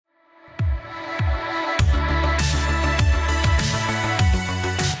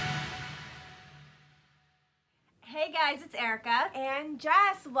it's Erica. And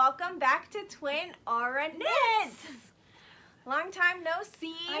Jess, welcome back to Twin Aura Knits. Long time no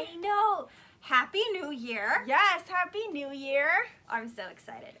see. I know. Happy New Year. Yes, Happy New Year. I'm so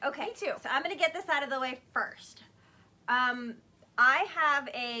excited. Okay, Me too. So I'm going to get this out of the way first. I have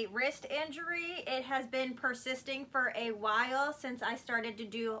a wrist injury. It has been persisting for a while since I started to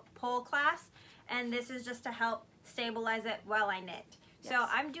do pole class, and this is just to help stabilize it while I knit. Yes. So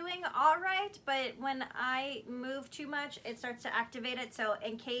I'm doing all right, but when I move too much, it starts to activate it. So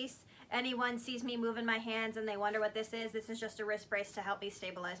in case anyone sees me moving my hands and they wonder what this is just a wrist brace to help me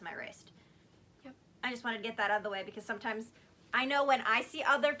stabilize my wrist. Yep. I just wanted to get that out of the way because sometimes I know when I see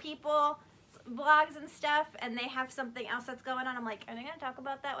other people vlogs and stuff and they have something else that's going on, I'm like, are they gonna talk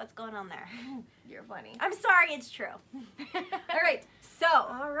about that? What's going on there? You're funny. I'm sorry, it's true. All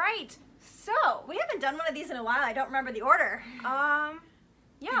right, so we haven't done one of these in a while. I don't remember the order.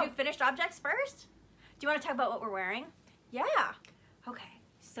 Yeah. Do finished objects first? Do you want to talk about what we're wearing? Yeah. Okay,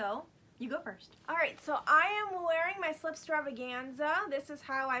 so you go first. All right, so I am wearing my slip extravaganza. This is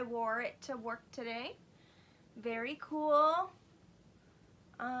how I wore it to work today. Very cool.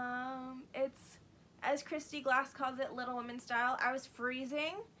 It's, as Christy Glass calls it, Little Women style. I was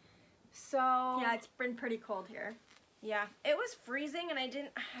freezing, so Yeah, it's been pretty cold here. yeah, it was freezing, and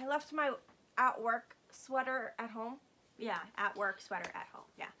I left my at work sweater at home. Yeah, at work, sweater, at home.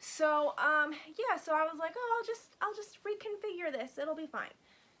 Yeah. So yeah, so I was like, oh, I'll just reconfigure this. It'll be fine.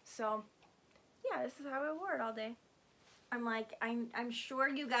 So yeah, this is how I wore it all day. I'm like, I'm sure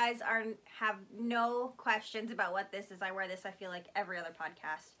you guys have no questions about what this is. I wear this, I feel like, every other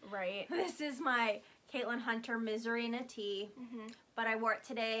podcast. Right. This is my Caitlin Hunter Misery in a Tee, but I wore it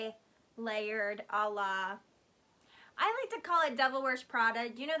today, layered, a la, I like to call it Devil Wears Prada.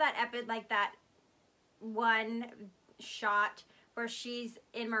 Do you know that that one shot where she's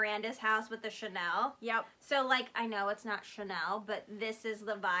in Miranda's house with the Chanel? Yep. So, like, I know it's not Chanel, but this is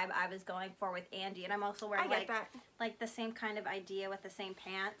the vibe I was going for with Andy, and I'm also wearing, like the same kind of idea with the same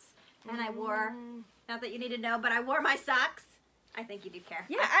pants. And I wore, not that you need to know, but I wore my socks. I think you do care.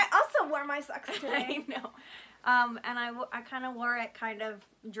 Yeah, I also wore my socks today. I know. And I kind of wore it kind of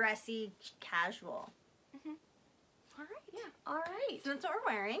dressy, casual. All right. Yeah. All right. So that's what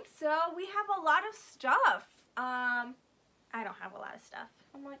we're wearing. So we have a lot of stuff. I don't have a lot of stuff.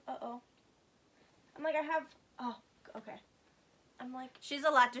 I'm like, uh-oh. I'm like, I have, oh, okay. I'm like, She's a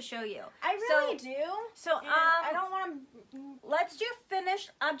lot to show you. I really do. So, And I don't want to. Let's do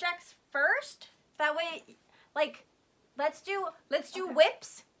finished objects first. That way, like, let's do Okay.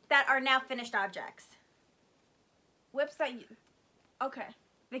 whips that are now finished objects. Whips that you, okay.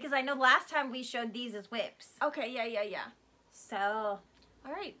 Because I know last time we showed these as whips. Okay, yeah. So,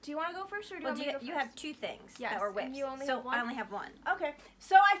 All right, do you want to go first or do you well, want me to go first? you have two things Yes, that were and whips. you only so have one? I only have one. Okay,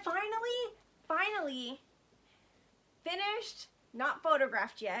 so I finally finished, not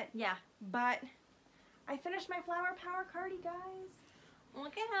photographed yet, Yeah. but I finished my Flower Power cardi, guys.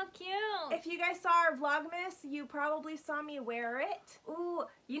 Look at how cute. If you guys saw our Vlogmas, you probably saw me wear it. Ooh,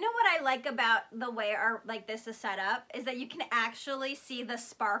 you know what I like about the way this is set up is that you can actually see the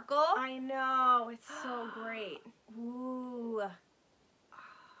sparkle. I know, it's so great. Ooh.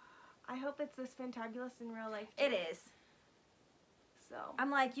 I hope it's this fantabulous in real life, too. It is. So, I'm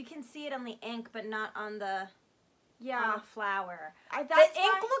like, you can see it on the ink, but not on the yeah. flower. That's The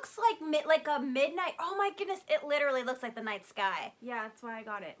ink why, looks like a midnight. Oh my goodness, it literally looks like the night sky. yeah, that's why I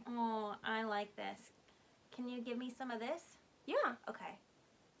got it. Oh, I like this. Can you give me some of this? Yeah, Okay.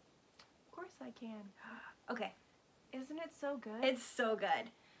 of course I can. Okay. Isn't it so good? It's so good.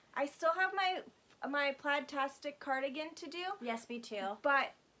 I still have my plaid-tastic cardigan to do, Yes, me too.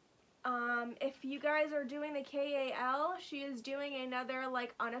 but if you guys are doing the KAL, she is doing another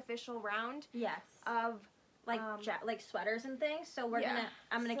like unofficial round Yes. of Like sweaters and things. So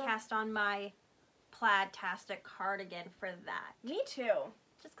I'm gonna So- cast on my plaid-tastic cardigan for that. me too.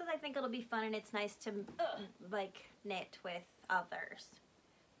 Just because I think it'll be fun and it's nice to like knit with others.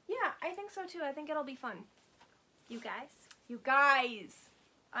 Yeah, I think so too. I think it'll be fun. You guys, You guys,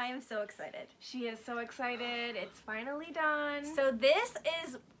 I am so excited. she is so excited. It's finally done. So this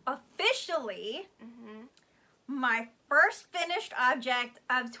is officially Mhm. my first finished object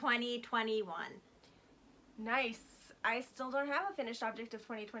of 2021. Nice. I still don't have a finished object of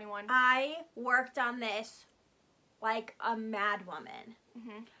 2021. I worked on this like a mad woman.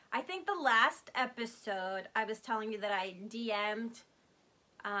 Mhm. I think the last episode I was telling you that I DM'd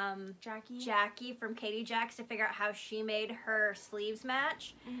Jackie from Katie Jacks to figure out how she made her sleeves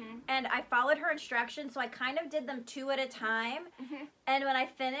match. And I followed her instructions, so I kind of did them 2 at a time. And when I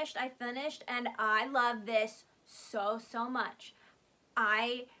finished, and I love this so much.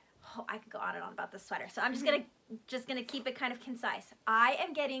 I oh, I could go on and on about this sweater. So I'm just gonna keep it kind of concise. I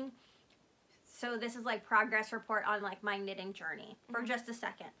am getting, so this is like progress report on like my knitting journey for just a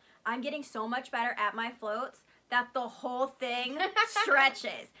second. I'm getting so much better at my floats that the whole thing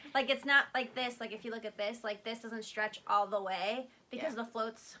stretches. Like it's not like this, like if you look at this, like this doesn't stretch all the way because the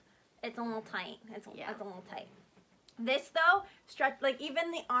floats, it's a little tight. It's a little tight. This though, stretch, like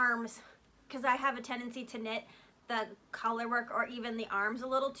even the arms, because I have a tendency to knit the color work or even the arms a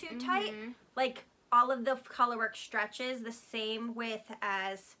little too tight. Like all of the color work stretches the same width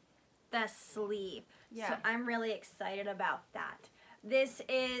as the sleeve. So I'm really excited about that. This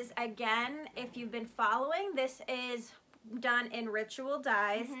is, again, if you've been following, this is done in Ritual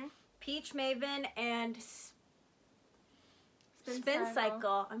Dyes, Peach Maven, and Spin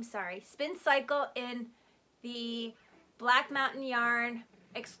Cycle. I'm sorry, Spin Cycle in the Black Mountain Yarn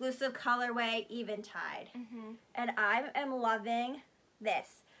exclusive colorway Eventide. And I am loving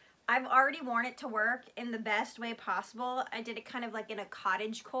this. I've already worn it to work in the best way possible. I did it kind of like in a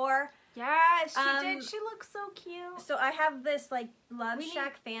cottage core. Yes, she did. She looks so cute. So I have this like Love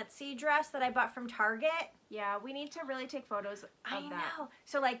Shack fancy dress that I bought from Target. Yeah, we need to really take photos of that. I know.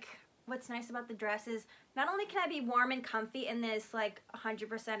 So like what's nice about the dress is not only can I be warm and comfy in this like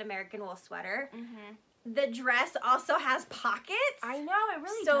 100% American wool sweater, the dress also has pockets. I know, it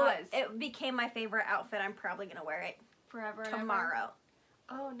really does. So it became my favorite outfit. I'm probably going to wear it forever tomorrow.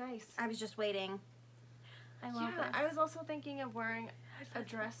 Oh, nice. I was just waiting. I love this. I was also thinking of wearing a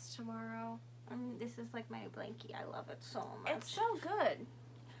dress tomorrow. This is like my new blankie. I love it so much. It's so good.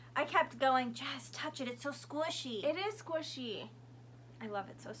 I kept going, Jess, touch it. It's so squishy. It is squishy. I love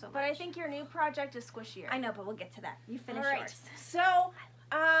it so much. But I think your new project is squishier. I know, but we'll get to that. You finish yours. So,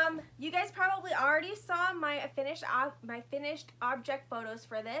 you guys probably already saw my finished object photos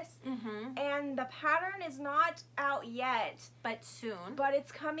for this. And the pattern is not out yet. But soon. But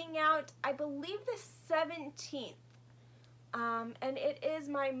it's coming out, I believe, the 17th. And it is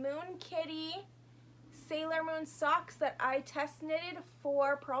my Moon Kitty Sailor Moon socks that I test knitted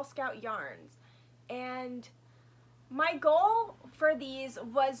for Pearl Scout Yarns. And my goal for these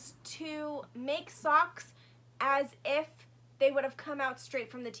was to make socks as if they would have come out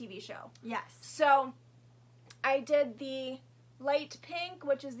straight from the TV show. Yes. So I did the light pink,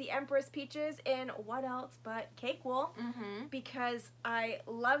 which is the Empress Peaches, in what else but cake wool, because I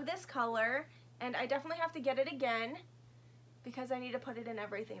love this color, and I definitely have to get it again because I need to put it in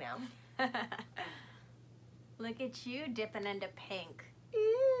everything now. Look at you dipping into pink.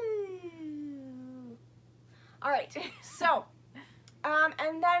 Ooh. All right, so,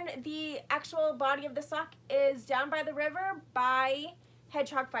 and then the actual body of the sock is Down by the River by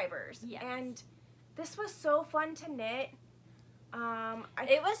Hedgehog Fibers. Yes. And this was so fun to knit.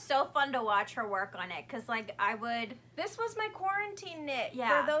 It was so fun to watch her work on it, because like this was my quarantine knit.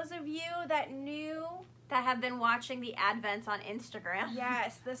 Yeah. For those of you that knew, that have been watching the advents on Instagram.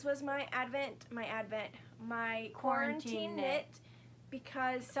 Yes, this was my quarantine knit,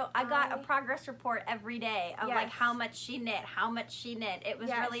 because so I got a progress report every day of like how much she knit. It was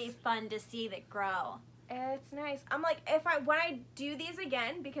really fun to see that grow. It's nice. I'm like, when I do these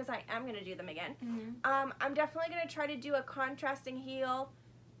again, because I am going to do them again, I'm definitely going to try to do a contrasting heel,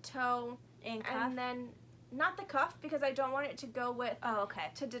 toe, and then not the cuff, because I don't want it to go with,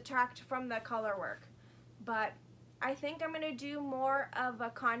 to detract from the color work. But I think I'm going to do more of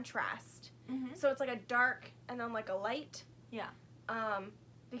a contrast. So it's like a dark and then like a light. Yeah.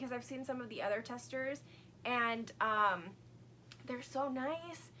 Because I've seen some of the other testers, and they're so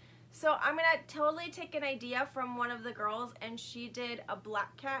nice. So I'm going to totally take an idea from one of the girls, and she did a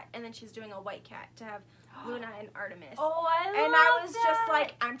black cat, and then she's doing a white cat to have Luna and Artemis. Oh, I love And I was just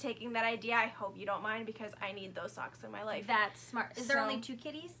like, I'm taking that idea. I hope you don't mind, because I need those socks in my life. That's smart. Is there only 2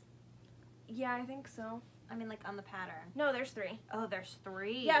 kitties? Yeah, I think so. I mean, like on the pattern. No, there's 3. Oh, there's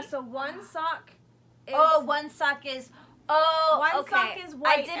 3. Yeah, so one sock is... Oh, one sock is... Oh, one sock is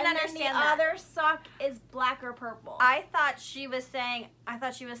white. I didn't understand the other sock is black or purple. I thought she was saying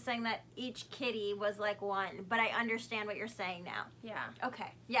that each kitty was like one, but I understand what you're saying now. Yeah.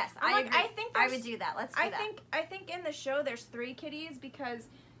 Okay. Yes, I think I would do that. Let's do that. I think in the show there's 3 kitties, because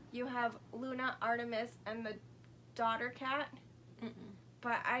you have Luna, Artemis, and the daughter cat.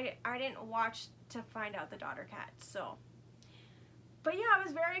 But I didn't watch to find out the daughter cat. So. But yeah, I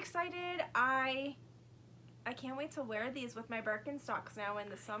was very excited. I can't wait to wear these with my Birkenstocks now in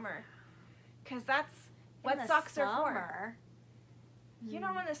the summer, because that's what socks are for. You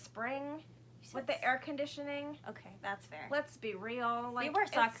know, in the spring with the air conditioning. Okay, that's fair. Let's be real. Like, we wear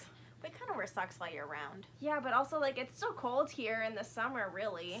socks. We kind of wear socks all year round. Yeah, but also like it's still cold here in the summer,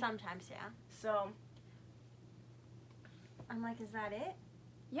 really. Sometimes, yeah. So I'm like, is that it?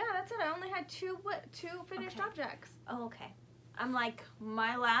 Yeah, that's it. I only had two finished objects. Oh, okay. I'm like,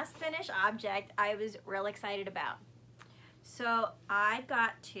 my last finished object I was real excited about. So I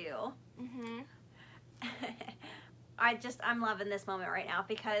got two. I'm loving this moment right now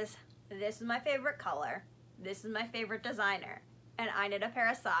because this is my favorite color. This is my favorite designer. And I knit a pair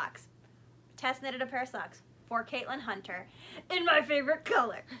of socks. Tess knitted a pair of socks for Caitlin Hunter in my favorite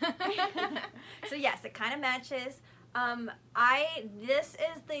color. So yes, it kind of matches. This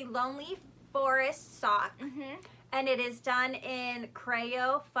is the Lonely Forest sock. And it is done in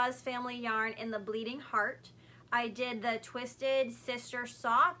Creo Fuzz Family yarn in the Bleeding Heart. I did the Twisted Sister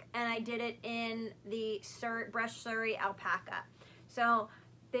sock, and I did it in the Brush Surrey Alpaca. So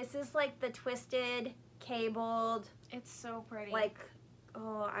this is like the twisted, cabled. It's so pretty. Like,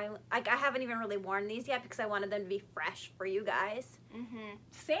 oh, I haven't even really worn these yet because I wanted them to be fresh for you guys.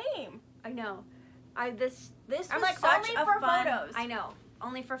 Same. I know. This I'm was like, such only a for fun, photos. I know,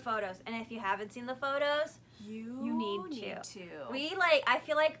 only for photos. And if you haven't seen the photos, you need to. I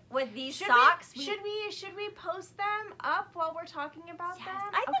feel like with these socks, should we post them up while we're talking about them?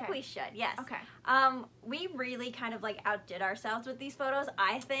 I think we should. Yes. Okay. We really kind of like outdid ourselves with these photos.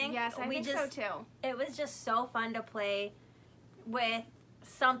 I think. Yes, I think so too. It was just so fun to play with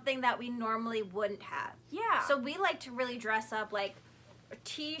something that we normally wouldn't have. Yeah. So we like to really dress up like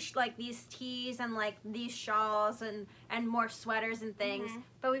like these tees and like these shawls and more sweaters and things,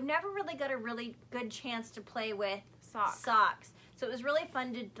 but we've never really got a really good chance to play with socks. So it was really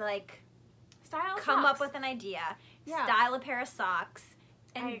fun to like come up with an idea, style a pair of socks,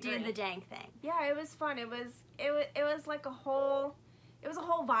 and do the dang thing. Yeah, it was fun. It was like a whole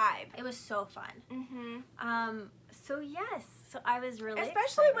vibe. It was so fun. So yes, so I was really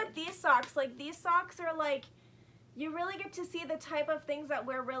especially excited. with these socks. Like these socks are like, you really get to see the type of things that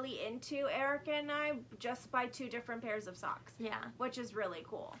we're really into, Erica and I, just by two different pairs of socks. Yeah. Which is really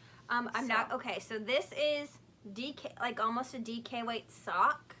cool. So this is DK, like almost a DK weight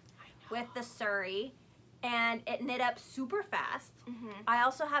sock with the Surrey, and it knit up super fast. I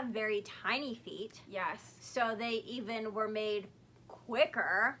also have very tiny feet. Yes. So they even were made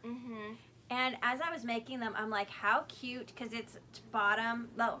quicker. And as I was making them, I'm like, how cute, because it's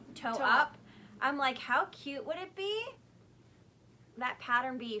toe up. I'm like, how cute would it be? That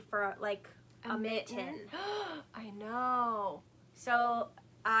pattern be for like a mitten. I know. So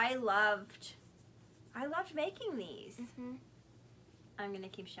I loved making these. I'm gonna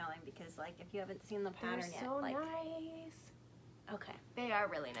keep showing because like if you haven't seen the pattern yet, so like nice. Okay. They are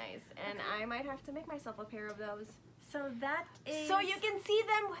really nice, and I might have to make myself a pair of those. So that is... So you can see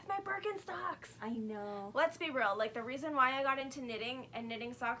them with my Birkenstocks. I know. Let's be real. Like, the reason why I got into knitting, and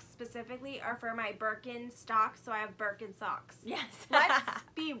knitting socks specifically, are for my Birkenstocks, so I have Birken socks. Yes. Let's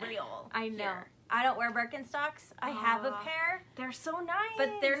be real. I know. Here. I don't wear Birkenstocks. I have a pair. They're so nice. But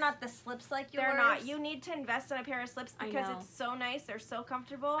they're not the slips like yours. They're not. You need to invest in a pair of slips because it's so nice. They're so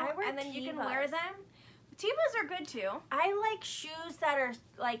comfortable. I wear and then Tevas. You can wear them. Tevas are good, too. I like shoes that are,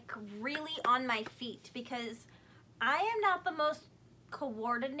 like, really on my feet because... I am not the most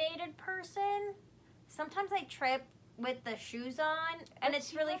coordinated person. Sometimes I trip with the shoes on, and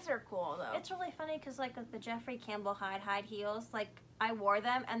it's really... Those are cool, though. It's really funny because, like, the Jeffrey Campbell high heels, like, I wore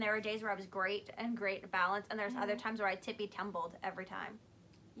them, and there were days where I was great balance, and there's other times where I tippy-tumbled every time.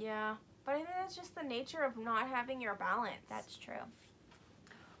 Yeah, but I think that's just the nature of not having your balance. That's true.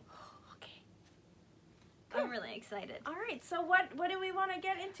 I'm really excited. All right, so what do we want to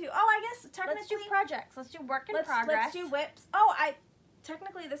get into? Oh, I guess technically... Let's do projects. Let's do work in progress. Let's do whips. Oh,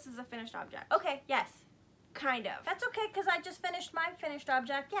 technically this is a finished object. Okay, yes. Kind of. That's okay, because I just finished my finished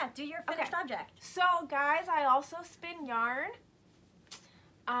object. Yeah, do your finished object. So, guys, I also spin yarn.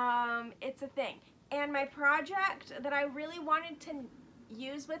 It's a thing. And my project that I really wanted to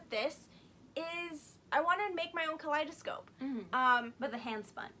use with this is... I wanted to make my own kaleidoscope. With a hand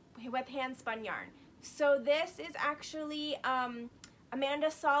spun. With hand spun yarn. So this is actually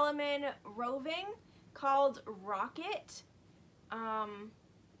Amanda Solomon roving called Rocket. Ooh,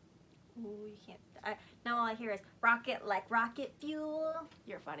 you can't. Now all I hear is rocket like rocket fuel.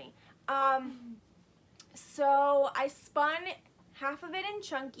 You're funny. So I spun half of it in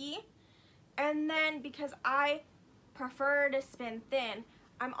chunky, and then because I prefer to spin thin,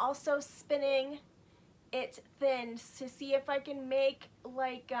 I'm also spinning it thin to see if I can make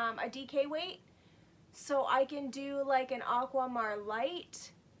like a DK weight. So I can do like an Aquamar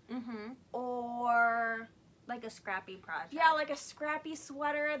light, or like a scrappy project. Yeah, like a scrappy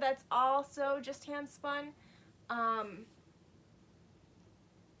sweater that's also just hand spun.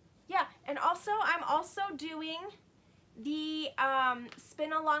 Yeah, and also I'm also doing the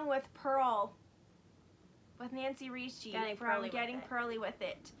spin along with pearl with Nancy Ricci Getting from Pearly with Getting It. Pearly with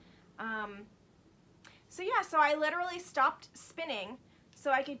It. So yeah, so I literally stopped spinning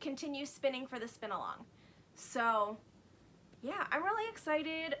so I could continue spinning for the spin along. So yeah, I'm really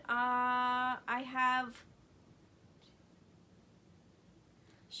excited. I have...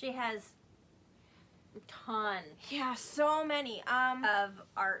 She has a ton Yeah, so many. of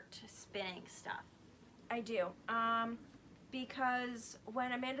art spinning stuff. I do. Because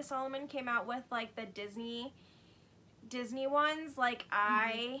when Amanda Solomon came out with like the Disney ones, like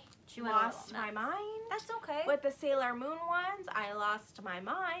I She went a little lost my nuts. mind. That's okay. With the Sailor Moon ones, I lost my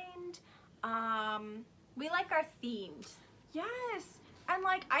mind. We like our themes. Yes, and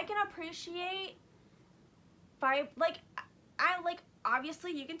like I can appreciate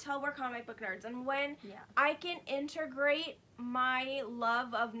obviously you can tell we're comic book nerds, and when I can integrate my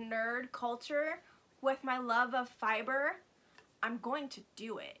love of nerd culture with my love of fiber, I'm going to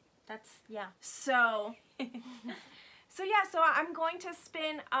do it. That's, yeah. So so yeah, so I'm going to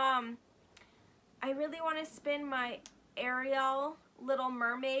spin, I really want to spin my Ariel Little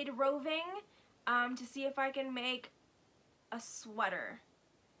Mermaid roving, to see if I can make a sweater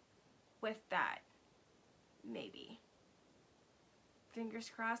with that, maybe. Fingers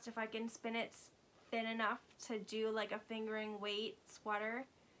crossed if I can spin it thin enough to do like a fingering weight sweater.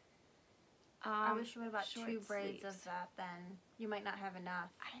 I wish you would have bought short 2 braids sleeves. of that then. You might not have enough.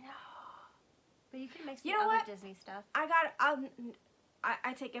 I know. But you can make some You know other what? Disney stuff. I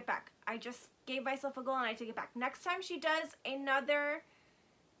take it back. I just gave myself a goal and I take it back. Next time she does another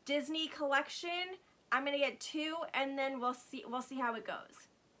Disney collection, I'm gonna get 2 and then we'll see how it goes.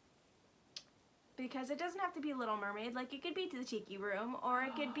 Because it doesn't have to be Little Mermaid. Like it could be the Tiki Room, or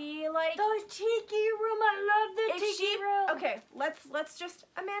it could be like The Tiki Room, I love the Tiki Room. Okay, let's just,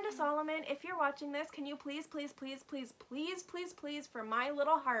 Amanda Solomon, if you're watching this, can you please for my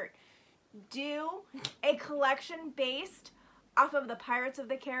little heart do a collection based off of the Pirates of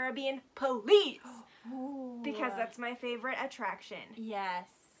the Caribbean, please? Ooh. Because that's my favorite attraction. Yes.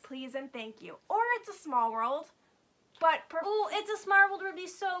 Please and thank you. Or It's a Small World. But Oh, It's a Smart World would be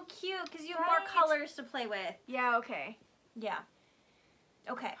so cute because you have more Right. colors to play with. yeah, okay. Yeah.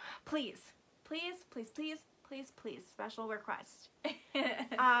 Okay. Please. Special request. All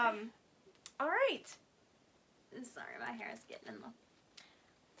right. Sorry, my hair is getting in the...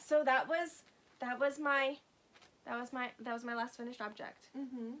 So that was my last finished object.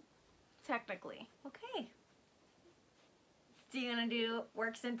 Mm-hmm. Technically. Okay. So you gonna do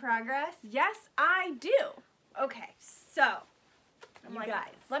works in progress? Yes, I do. Okay, so I'm you like,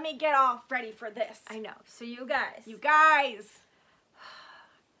 guys. let me get all ready for this. I know. So you guys. You guys.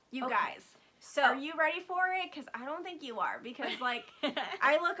 You Okay. guys. So Are you ready for it? Because I don't think you are. Because, like,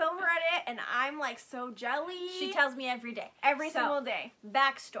 I look over at it and I'm, like, so jelly. She tells me every day. every single day.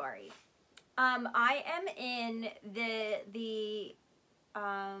 Backstory. I am in the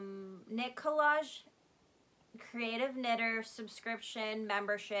knit collage creative knitter subscription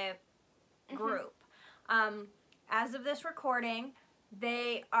membership group. As of this recording,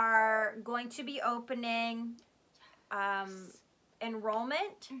 they are going to be opening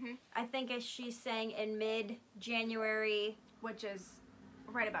enrollment. I think as she's saying in mid-January, Which is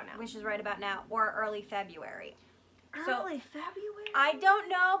right about now. which is right about now, or early February. Early February? I don't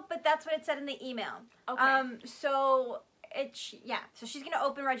know, but that's what it said in the email. Okay. So so she's gonna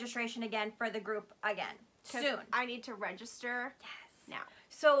open registration again for the group again soon. I need to register now.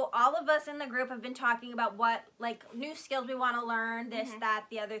 So all of us in the group have been talking about what like new skills we want to learn, this, that,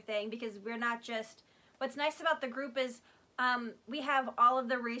 the other thing, because we're not just. What's nice about the group is we have all of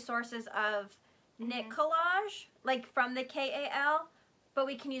the resources of knit collage, like from the KAL, but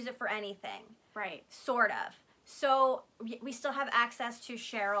we can use it for anything. Right. Sort of. So we still have access to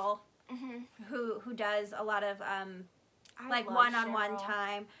Cheryl, who does a lot of like one-on-one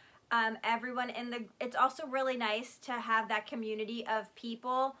time. Everyone it's also really nice to have that community of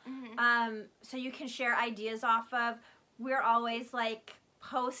people, so you can share ideas off of. We're always like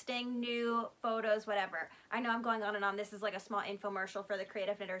posting new photos, whatever. I know I'm going on and on. This is like a small infomercial for the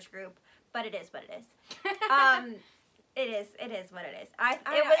Creative Knitters group, but it is what it is. It is what it is.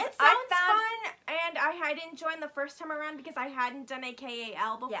 It sounds fun, and I didn't join the first time around because I hadn't done a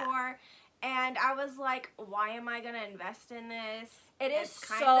KAL before, and I was like, why am I going to invest in this? It's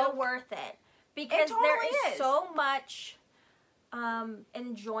so worth it because there is so much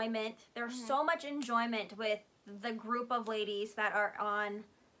enjoyment. There's so much enjoyment with the group of ladies that are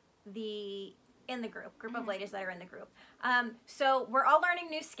in the group of ladies that are in the group. So we're all learning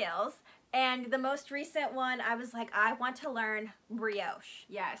new skills. And the most recent one, I was like, I want to learn brioche.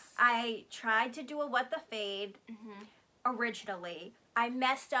 Yes. I tried to do a What the Fade originally, I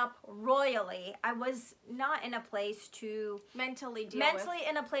messed up royally. I was not in a place to mentally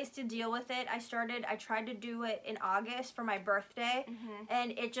in a place to deal with it. I tried to do it in August for my birthday,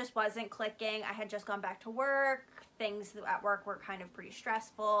 and it just wasn't clicking. I had just gone back to work. Things at work were kind of pretty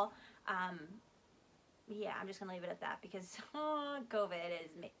stressful. Yeah, I'm just gonna leave it at that because COVID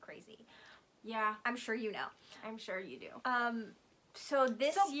is crazy. Yeah, I'm sure you know. I'm sure you do. So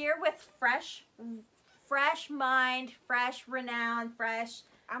this year with fresh mind, fresh renown, fresh.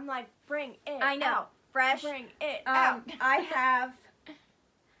 I'm like, bring it. I know. Out. Fresh. Bring it out. I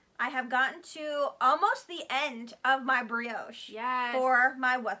have gotten to almost the end of my brioche. Yes. For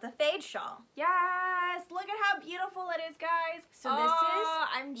my What the Fade shawl. Yes. Look at how beautiful it is, guys. So this is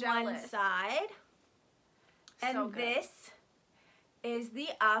I'm jealous. one side. And So good. this is the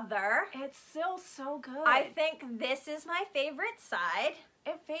other. It's still so good. I think this is my favorite side.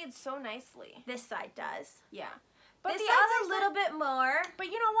 It fades so nicely. This side does. Yeah. But This the side's other a little bit more. But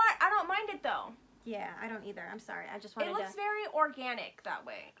you know what? I don't mind it though. Yeah, I don't either. I'm sorry. I just wanted It looks very organic that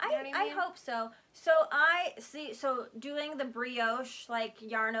way. You know what I mean? hope so. So doing the brioche, like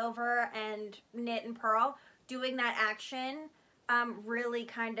yarn over and knit and purl, doing that action really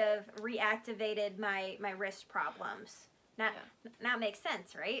kind of reactivated my wrist problems. Now it makes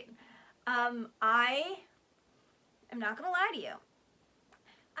sense, right? I am not going to lie to you.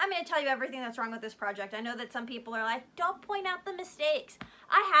 I'm going to tell you everything that's wrong with this project. I know that some people are like, don't point out the mistakes.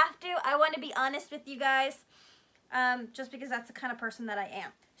 I have to. I want to be honest with you guys, just because that's the kind of person that I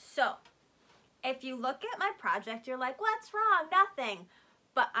am. So, if you look at my project, you're like, what's wrong? Nothing.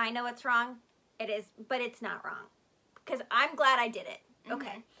 But I know it's wrong. It is, but it's not wrong. Because I'm glad I did it.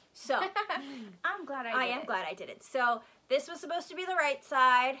 Okay. So, I'm glad I am glad I did it. So, this was supposed to be the right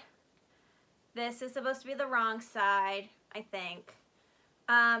side. This is supposed to be the wrong side, I think.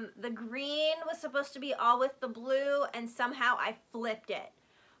 The green was supposed to be all with the blue, and somehow I flipped it.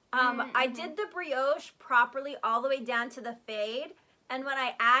 I did the brioche properly all the way down to the fade, and when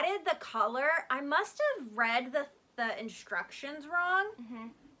I added the color, I must have read the instructions wrong,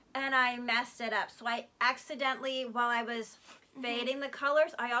 and I messed it up. So I accidentally, while I was fading the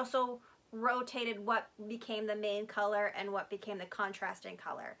colors, I also rotated what became the main color and what became the contrasting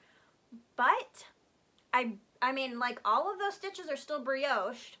color. But I mean, like, all of those stitches are still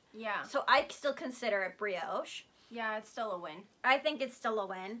brioche. Yeah. So I still consider it brioche. Yeah, it's still a win. I think it's still a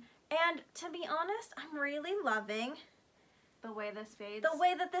win. And to be honest, I'm really loving the way this fades. the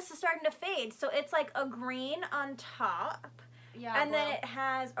way that this is starting to fade. So it's like a green on top. Yeah. And then it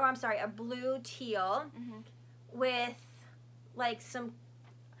has, a blue teal with like some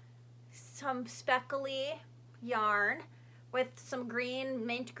speckly yarn with some green,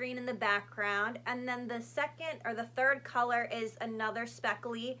 mint green in the background. And then the third color is another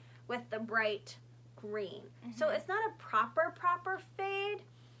speckly with the bright green. So it's not a proper fade.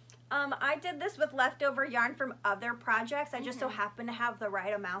 I did this with leftover yarn from other projects. I just so happened to have the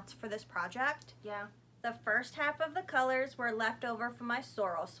right amounts for this project. Yeah. The first half of the colors were left over from my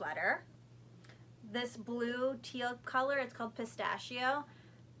sorrel sweater. This blue teal color, it's called Pistachio.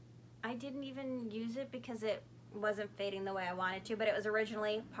 I didn't even use it because it wasn't fading the way I wanted to, but it was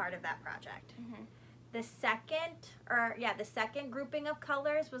originally part of that project. The second grouping of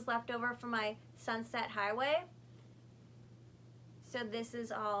colors was left over from my Sunset Highway. So this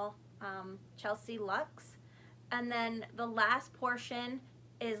is all Chelsea Luxe. And then the last portion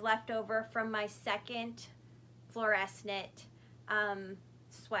is left over from my second fluorescent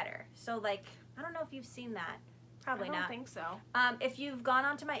sweater. So, like, I don't know if you've seen that. Probably not. I don't think so. If you've gone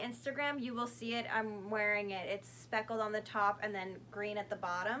onto my Instagram, you will see it. I'm wearing it. It's speckled on the top and then green at the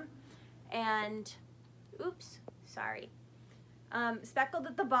bottom. And, speckled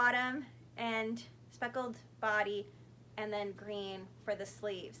at the bottom and speckled body and then green for the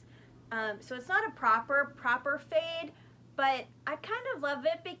sleeves. So it's not a proper fade, but I kind of love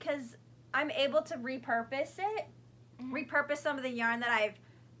it because I'm able to repurpose it. Repurpose some of the yarn that I've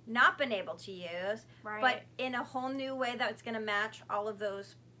not been able to use, but in a whole new way that's going to match all of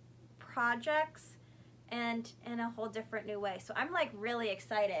those projects and in a whole different new way. So I'm like really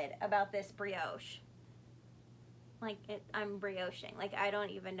excited about this brioche. Like I'm brioching. Like I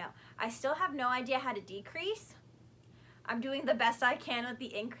don't even know. I still have no idea how to decrease. I'm doing the best I can with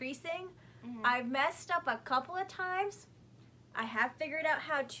the increasing. I've messed up a couple of times. I have figured out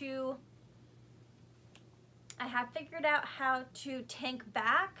how to tank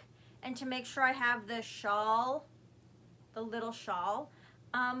back and to make sure I have the shawl, the little shawl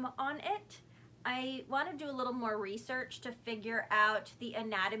on it. I want to do a little more research to figure out the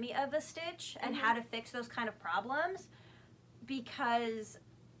anatomy of a stitch and how to fix those kind of problems, because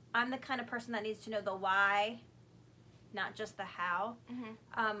I'm the kind of person that needs to know the why not just the how.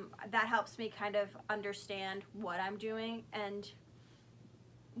 Mm-hmm. That helps me kind of understand what I'm doing. And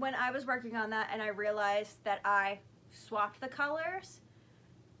when I was working on that and I realized that I swapped the colors,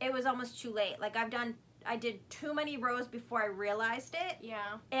 it was almost too late. Like I did too many rows before I realized it.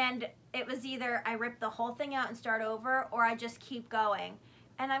 Yeah. And it was either I rip the whole thing out and start over, or I just keep going.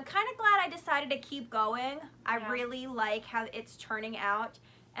 And I'm kind of glad I decided to keep going. I really like how it's turning out.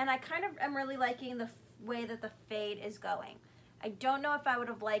 And I kind of am really liking the way that the fade is going. I don't know if I would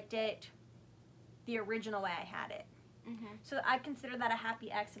have liked it the original way I had it. Mm-hmm. So I consider that a happy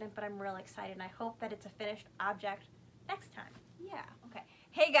accident, but I'm really excited. And I hope that it's a finished object next time. Yeah. Okay.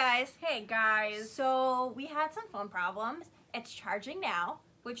 Hey guys. Hey guys. So we had some phone problems. It's charging now,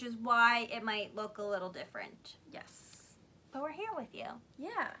 which is why it might look a little different. Yes. But we're here with you.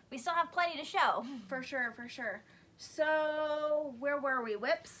 Yeah. We still have plenty to show. For sure, for sure. So, where were we?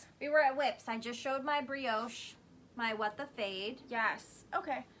 Whips? We were at Whips. I just showed my brioche, my what the fade. Yes.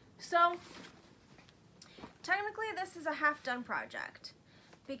 Okay. So, technically this is a half-done project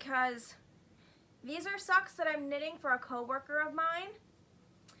because these are socks that I'm knitting for a coworker of mine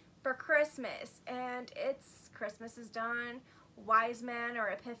for Christmas, and Christmas is done, Wise Man or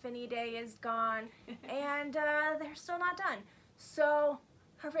Epiphany Day is gone, and they're still not done. So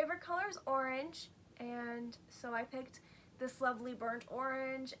her favorite color is orange, and so I picked this lovely burnt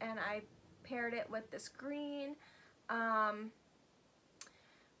orange and I paired it with this green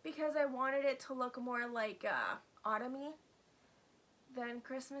because I wanted it to look more like autumny than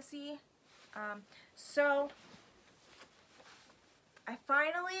Christmassy. So I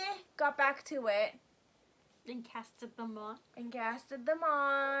finally got back to it. And casted them on. And casted them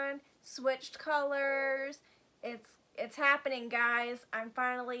on. Switched colors. It's happening, guys. I'm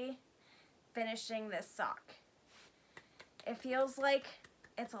finally finishing this sock. It feels like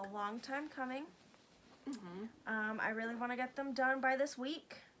it's a long time coming. Mm-hmm. I really want to get them done by this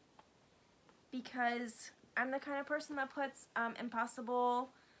week because I'm the kind of person that puts impossible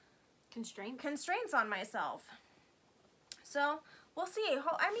constraints on myself. So we'll see.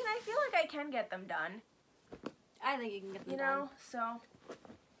 I mean, I feel like I can get them done. I think you can get them done. So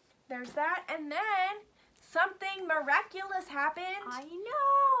there's that. And then something miraculous happened. I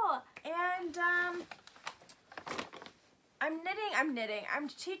know. And I'm knitting. I'm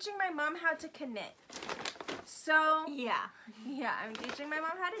teaching my mom how to knit. So yeah, I'm teaching my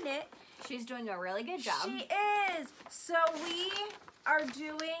mom how to knit. She's doing a really good job. She is. So we are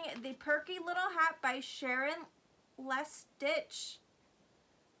doing the Perky Little Hat by Sharon Lestish.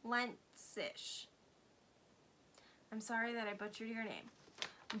 I'm sorry that I butchered your name.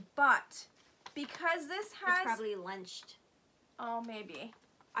 But because this has... It's probably lunched. Oh, maybe.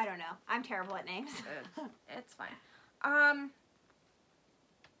 I don't know. I'm terrible at names. It's fine.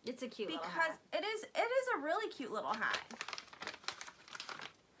 It's a cute little hat. Because it is a really cute little hat.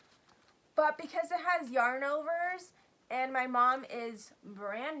 But because it has yarn overs and my mom is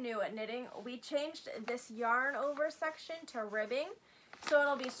brand new at knitting, we changed this yarn over section to ribbing. So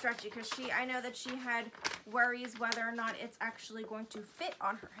it'll be stretchy because I know that she had worries whether or not it's actually going to fit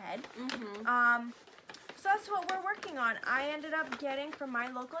on her head. Mm-hmm. So that's what we're working on. I ended up getting from my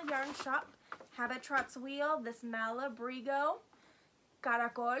local yarn shop, Habit Trot's Wheel, this Malabrigo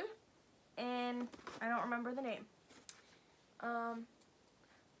Caracol, and I don't remember the name. I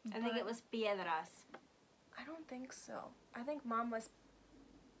think it was Piedras. I don't think so. I think Mom was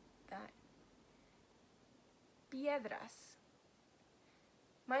that. Piedras.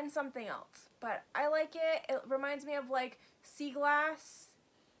 Mine's something else, but I like it. It reminds me of like sea glass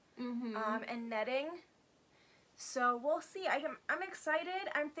and netting. So we'll see. I'm excited.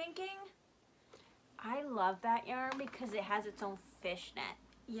 I'm thinking. I love that yarn because it has its own fishnet.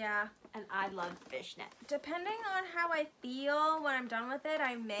 Yeah. And I love fishnets. Depending on how I feel when I'm done with it,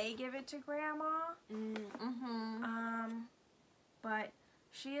 I may give it to Grandma. But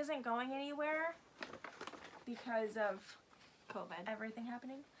she isn't going anywhere because of COVID. Everything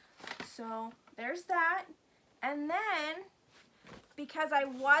happening. So there's that. And then because I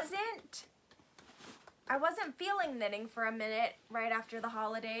wasn't feeling knitting for a minute right after the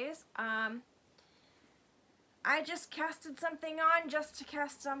holidays, I just casted something on just to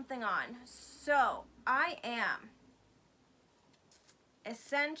cast something on. So I am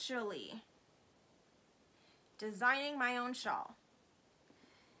essentially designing my own shawl.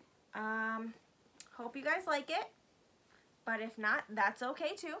 Hope you guys like it. But if not, that's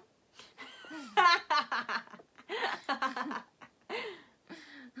okay too.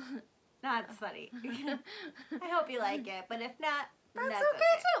 That's funny. I hope you like it, but if not, that's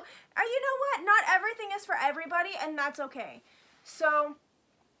okay too. You know what? Not everything is for everybody, and that's okay. So,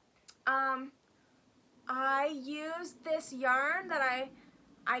 I used this yarn that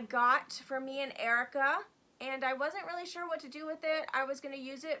I got for me and Erica, and I wasn't really sure what to do with it. I was going to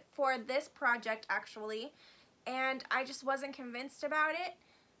use it for this project actually, and I just wasn't convinced about it.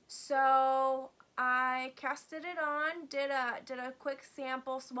 So I casted it on, did a quick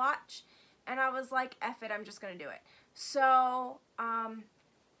sample swatch, and I was like, F it, I'm just going to do it. So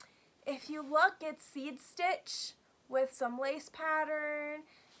if you look, it's seed stitch with some lace pattern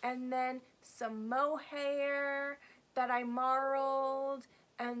and then some mohair that I marled,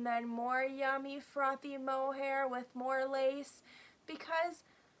 and then more yummy frothy mohair with more lace, because,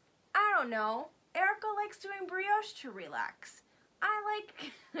 I don't know, Erica likes doing brioche to relax. I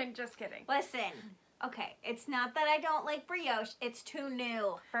like, I'm just kidding. Listen, okay, it's not that I don't like brioche, it's too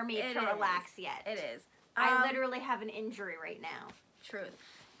new for me to relax yet. It is. I literally have an injury right now. Truth.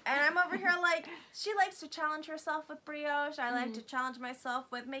 And I'm over here like, she likes to challenge herself with brioche. I like to challenge myself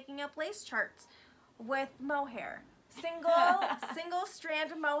with making up lace charts with mohair. Single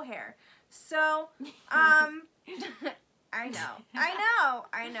strand mohair. So, I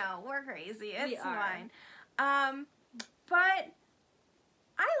know. We're crazy. It's fine. But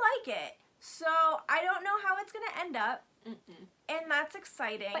I like it. So, I don't know how it's going to end up. And that's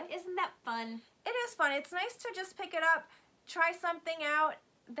exciting. But isn't that fun? It is fun. It's nice to just pick it up, try something out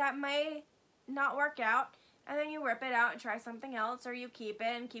that may not work out, and then you rip it out and try something else, or you keep it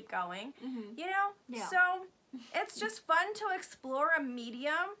and keep going. You know? Yeah. So it's just fun to explore a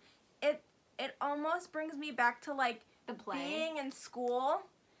medium. It almost brings me back to like the play. Being in school.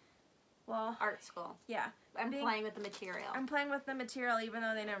 Well, art school. Yeah. I'm playing with the material. I'm playing with the material, even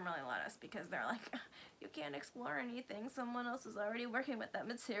though they didn't really let us, because they're like, you can't explore anything. Someone else is already working with that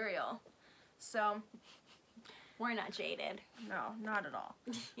material. So we're not jaded. No, not at all.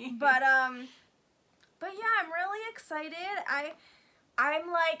 But yeah, I'm really excited.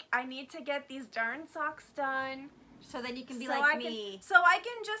 I'm like, I need to get these darn socks done. So then you can be like me. So I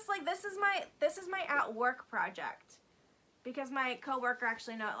can just like, this is my at work project, because my coworker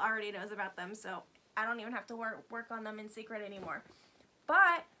actually already knows about them, so I don't even have to work on them in secret anymore.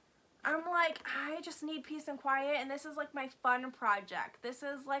 But I'm like, I just need peace and quiet, and this is like my fun project. This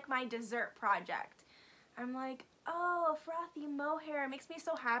is like my dessert project. I'm like, oh, frothy mohair. It makes me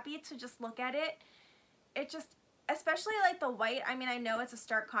so happy to just look at it. It just, especially like the white, I mean, I know it's a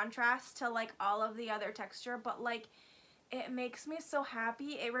stark contrast to like all of the other texture, but like, it makes me so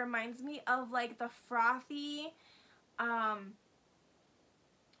happy. It reminds me of like the frothy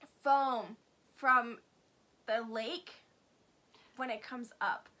foam from the lake when it comes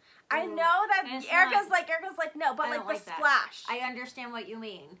up. Ooh, I know that Erica's like, no, but like the splash. I understand what you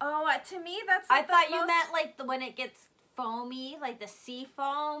mean. Oh, to me, that's like I thought you meant like when it gets foamy, like the sea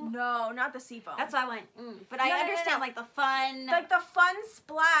foam. No, not the sea foam. That's why I went, but I understand like the fun. Like the fun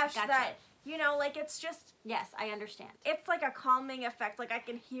splash that, you know, like it's just. Yes, I understand. It's like a calming effect. Like I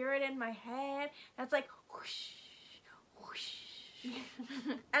can hear it in my head. And it's like whoosh, whoosh.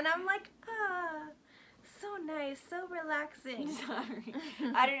 And I'm like, so nice, so relaxing. Sorry.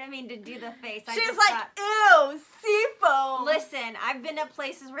 I didn't mean to do the face. She's like, ew, sea foam. Listen, I've been to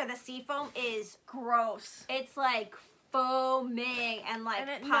places where the sea foam is gross. It's like foaming and like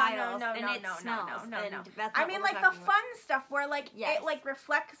piles. No. I mean like the fun stuff where like it like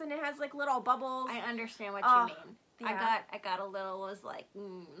reflects and it has like little bubbles. I understand what you mean. Yeah. I got a little, was like,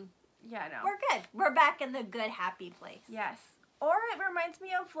 Yeah, no. We're good. We're back in the good, happy place. Yes. Or it reminds me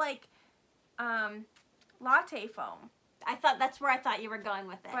of like, latte foam. That's where I thought you were going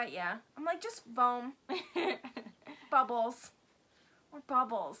with it. But yeah, I'm like, just foam. Bubbles. Or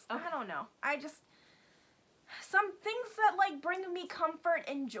bubbles. Okay. I don't know. Some things that like bring me comfort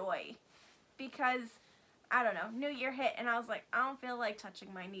and joy. Because, I don't know, New Year hit and I was like, I don't feel like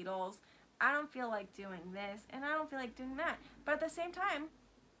touching my needles. I don't feel like doing this. And I don't feel like doing that. But at the same time,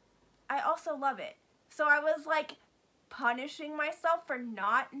 I also love it. So I was like punishing myself for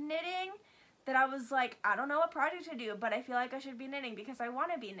not knitting. That I was like, I don't know what project to do, but I feel like I should be knitting because I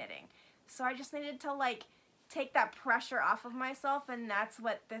want to be knitting. So I just needed to like take that pressure off of myself, and that's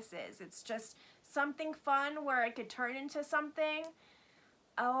what this is. It's just something fun where it could turn into something,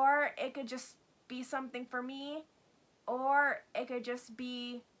 or it could just be something for me, or it could just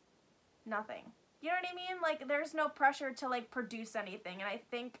be nothing. You know what I mean? Like, there's no pressure to like produce anything, and I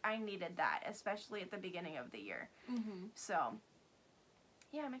think I needed that, especially at the beginning of the year. So,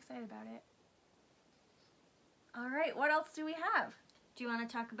 yeah, I'm excited about it. All right, what else do we have? Do you want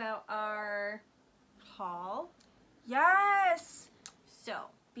to talk about our haul? Yes! So,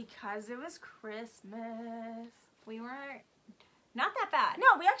 because it was Christmas. We weren't, not that bad.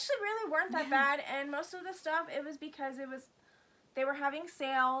 No, we actually really weren't that bad, and most of the stuff, it was because they were having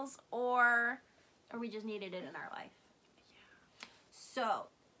sales, or or we just needed it in our life. Yeah. So,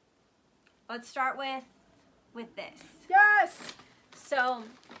 let's start with this. Yes! So,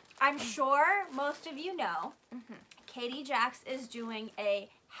 I'm sure most of you know, Katie Jax is doing a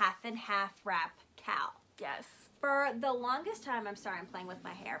half and half wrap cowl. Yes. For the longest time, I'm sorry I'm playing with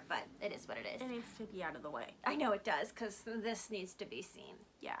my hair, but it is what it is. It needs to be out of the way. I know it does, because this needs to be seen.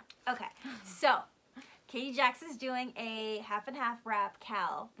 Yeah. Okay, so Katie Jax is doing a half and half wrap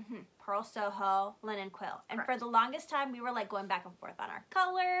cowl, Pearl Soho linen quill. And for the longest time, we were like going back and forth on our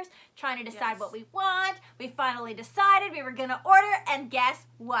colors, trying to decide what we want. We finally decided we were going to order, and guess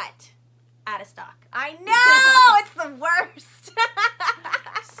what? Out of stock. I know! It's the worst.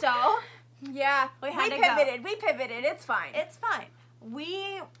 So, yeah, we pivoted. We pivoted. It's fine. It's fine.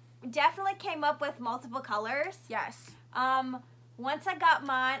 We definitely came up with multiple colors. Yes. Once I got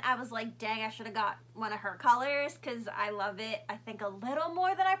mine, I was like, dang, I should have got one of her colors because I love it, I think, a little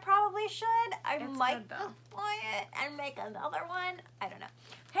more than I probably should. I might buy it and make another one. I don't know.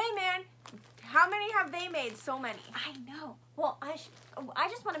 Hey, man, how many have they made? So many. I know. Well, I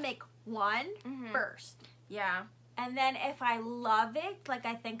just want to make one first. Yeah. And then if I love it, like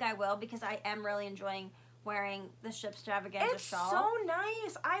I think I will, because I am really enjoying wearing the Shipstravaganza shawl. It's so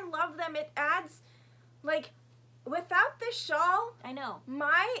nice. I love them. It adds, like, without this shawl, I know,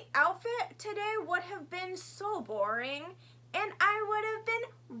 my outfit today would have been so boring, and I would have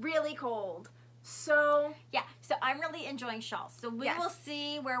been really cold. So yeah, so I'm really enjoying shawls. So we will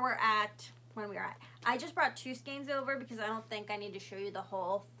see where we're at when we're at. I just brought 2 skeins over because I don't think I need to show you the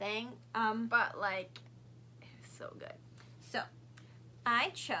whole thing. But like, it's so good. So I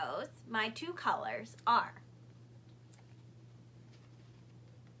chose, my 2 colors are,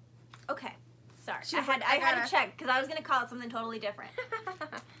 okay. Sorry, I had to check because I was going to call it something totally different.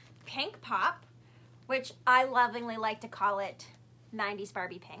 Pink Pop, which I lovingly like to call it 90s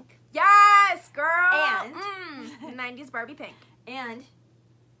Barbie Pink. Yes, girl! And 90s Barbie Pink. And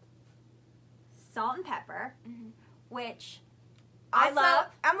Salt and Pepper, which also, I love.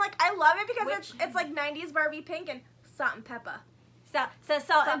 I love it because it's like 90s Barbie Pink and Salt and Pepper. So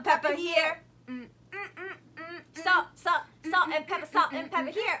salt and pepper here. Salt and pepper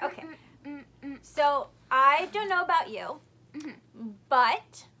here. Okay. So, I don't know about you,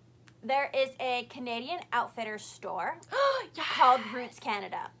 but there is a Canadian Outfitters store called Roots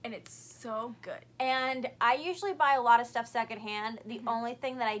Canada. And it's so good. And I usually buy a lot of stuff secondhand. The only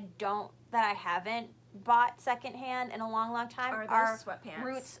thing that I haven't bought secondhand in a long, long time are sweatpants.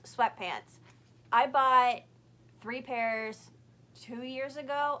 Roots sweatpants. I bought 3 pairs 2 years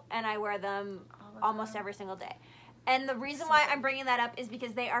ago, and I wear them almost every single day. And the reason why I'm bringing that up is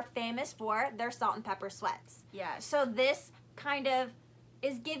because they are famous for their salt and pepper sweats. Yes. So this kind of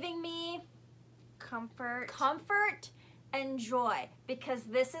is giving me comfort and joy, because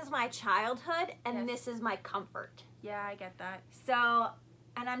this is my childhood and this is my comfort. Yeah, I get that. So,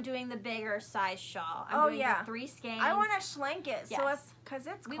 and I'm doing the bigger size shawl. I'm doing the 3 skeins. I want a schlanket. Yes. So because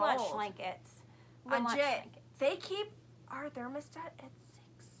it's we cold. want schlankets. Legit. They keep our thermostat at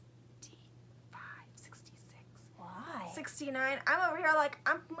 69. I'm over here like,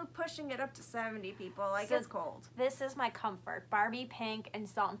 I'm pushing it up to 70, people. Like, so it's cold. This is my comfort. Barbie Pink and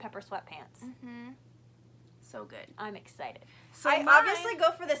Salt and Pepper sweatpants. So good. I'm excited. So I obviously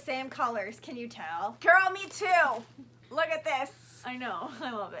go for the same colors. Can you tell? Girl, me too. Look at this. I know.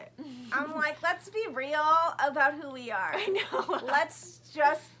 I love it. I'm like, let's be real about who we are. I know. Let's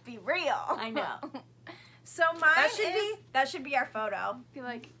just be real. I know. So mine that should be our photo. Be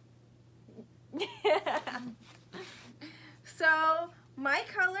like... So, my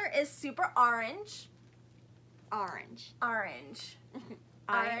color is super orange. Orange.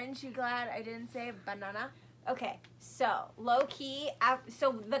 Orange, you glad I didn't say banana? Okay, so, low-key,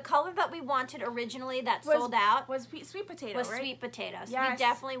 so the color that we wanted originally that sold out was sweet potato, was right? Sweet potato. So yes. we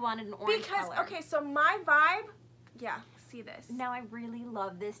definitely wanted an orange color. Okay, so my vibe, see this. Now I really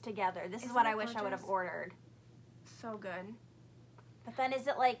love this together. This is what I wish I would have ordered. So good. But then is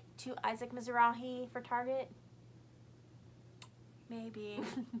it like 2 Isaac Mizrahi for Target? Maybe.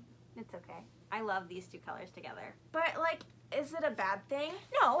 It's okay. I love these 2 colors together. But, like, is it a bad thing?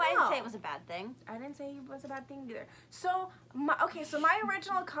 No, I didn't say it was a bad thing. I didn't say it was a bad thing either. So, my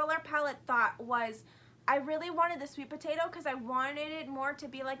original color palette thought was, I really wanted the sweet potato because I wanted it more to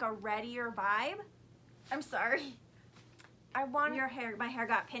be like a reddier vibe. I'm sorry. I wanted... My hair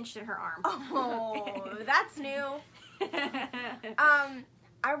got pinched in her arm. Oh, that's new.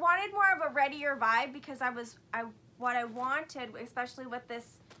 I wanted more of a reddier vibe because what I wanted, especially with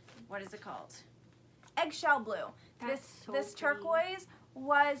this, what is it called? Eggshell blue. This turquoise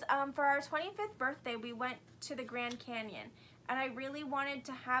was, for our 25th birthday, we went to the Grand Canyon. And I really wanted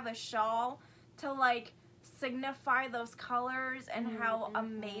to have a shawl to like signify those colors and how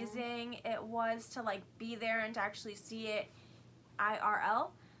amazing it was to like be there and to actually see it IRL.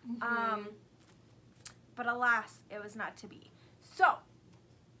 But alas, it was not to be. So,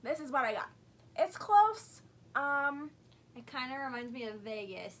 this is what I got. It's close. It kind of reminds me of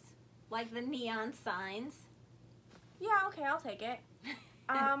Vegas, like the neon signs. Yeah, okay, I'll take it.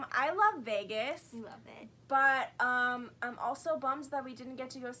 I love Vegas. You love it. But I'm also bummed that we didn't get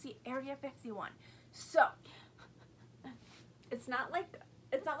to go see Area 51. So, it's not like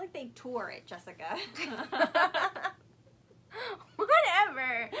they tour it, Jessica.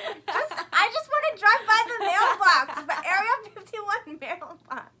 Whatever. I just want to drive by the mailbox, the Area 51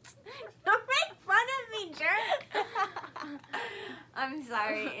 mailbox. Don't make fun of me, jerk. I'm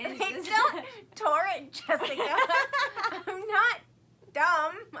sorry. They don't tour it, Jessica. I'm not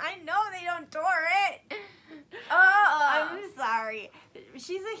dumb. I know they don't tour it. I'm sorry.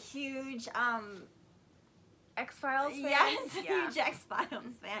 She's a huge X-Files fan. Yes, huge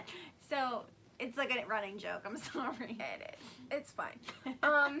X-Files fan. So it's like a running joke. I'm sorry. It is. It's fine.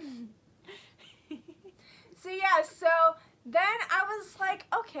 So yeah, so then I was like,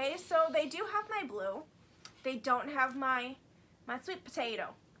 okay, so they do have my blue. They don't have my sweet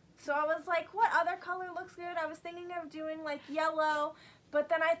potato. So I was like, what other color looks good? I was thinking of doing like yellow, but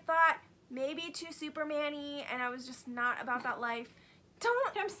then I thought maybe too Superman-y, and I was just not about that life.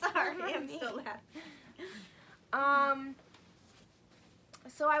 I'm sorry. I'm so loud.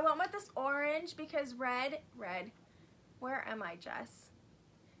 So I went with this orange because red, where am I, Jess?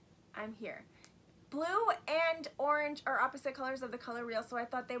 I'm here. Blue and orange are opposite colors of the color wheel, so I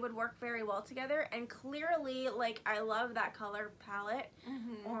thought they would work very well together, and clearly, like, I love that color palette.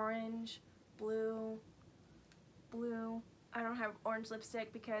 Orange, blue. I don't have orange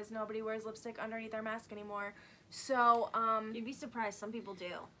lipstick because nobody wears lipstick underneath their mask anymore, so, You'd be surprised, some people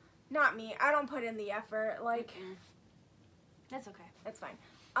do. Not me. I don't put in the effort, like... That's okay. It's fine.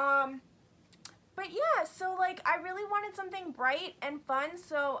 But yeah, so like I really wanted something bright and fun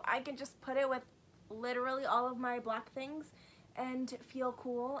so I can just put it with literally all of my black things and feel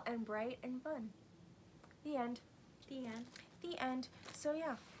cool and bright and fun. The end. The end. The end. So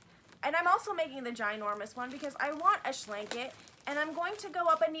yeah. And I'm also making the ginormous one because I want a schlanket, and I'm going to go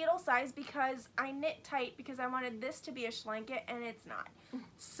up a needle size because I knit tight because I wanted this to be a schlanket and it's not.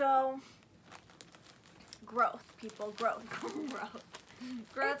 So growth, people, growth.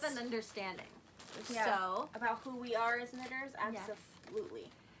 Growth and understanding. Yeah, So, about who we are as knitters, absolutely.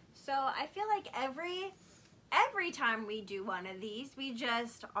 So I feel like every time we do one of these, we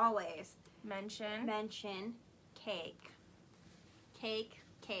just always mention cake. Cake.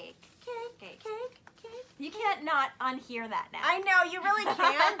 Cake. You can't not unhear that now. I know, you really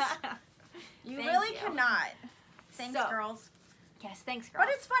can't. You Thank really you. cannot. Thanks, So, girls. Yes, thanks, girls.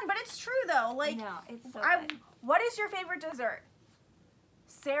 But it's fun, but it's true though. Like, no, it's so good. What is your favorite dessert?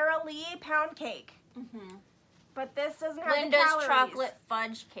 Sara Lee pound cake. But this doesn't have Linda's the calories. chocolate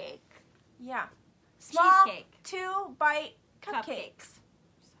fudge cake. Yeah. Small Cheesecake. 2-bite cupcakes. So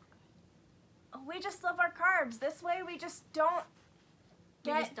good. We just love our carbs. This way we just don't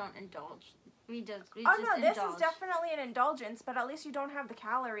We just don't indulge. We just no, this indulge. is definitely an indulgence, but at least you don't have the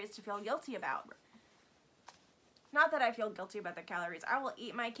calories to feel guilty about. Not that I feel guilty about the calories. I will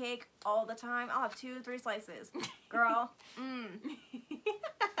eat my cake all the time. I'll have 2-3 slices. Girl.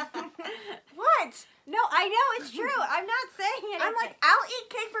 What? No, I know, it's true. I'm not saying anything. I'm like, I'll eat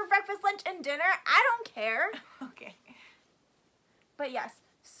cake for breakfast, lunch, and dinner. I don't care. Okay. But yes,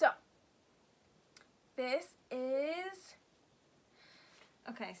 so this is...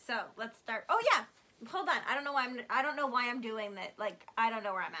 Okay, so let's start. Oh yeah, hold on. I don't know why I'm doing that. Like, I don't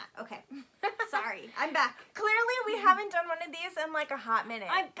know where I'm at. Okay, sorry. I'm back. Clearly, we haven't done one of these in like a hot minute.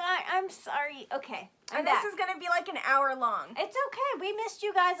 I'm sorry. Okay, and this is gonna be like an hour long. It's okay. We missed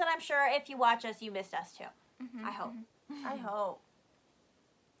you guys, and I'm sure if you watch us, you missed us too. I hope. I hope.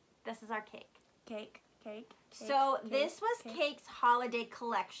 This is our cake. Cake. So this was Cake's holiday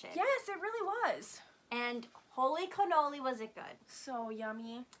collection. Yes, it really was. And holy cannoli, was it good. So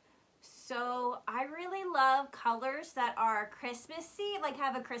yummy. So I really love colors that are Christmassy, like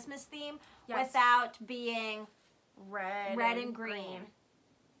have a Christmas theme, without being red and green.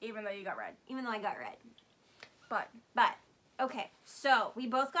 Even though you got red. Even though I got red. But, okay, so we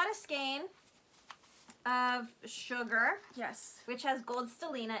both got a skein of sugar. Yes. Which has gold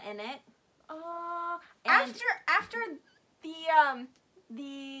stellina in it. After after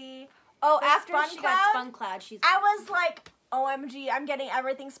she got cloud, Spun Cloud, I was like, OMG, I'm getting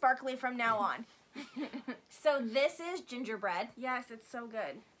everything sparkly from now on. So this is gingerbread. Yes, it's so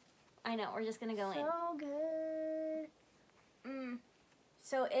good. I know, we're just gonna go in. So good.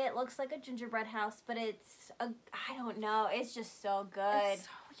 So it looks like a gingerbread house, but it's I don't know. It's just so good. It's so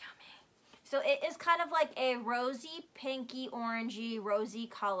yummy. So it is kind of like a rosy, pinky, orangey, rosy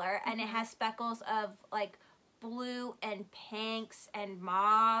color, and it has speckles of like blue and pinks and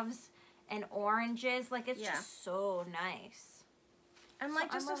mauves and oranges. Like, it's just so nice. And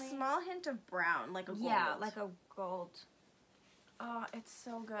like just a small hint of brown, like a gold. Yeah, like a gold. Oh, it's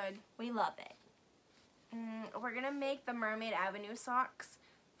so good. We love it. We're gonna make the Mermaid Avenue socks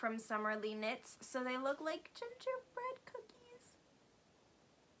from Summerly Knits, so they look like gingerbread cookies.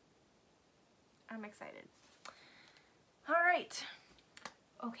 I'm excited. All right.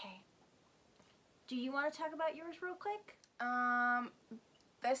 Okay. Do you want to talk about yours real quick?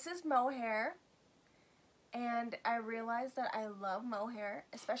 This is mohair, and I realized that I love mohair,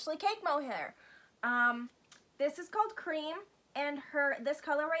 especially cake mohair. This is called Cream, and this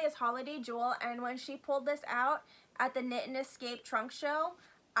colorway is Holiday Jewel, and when she pulled this out at the Knit and Escape trunk show,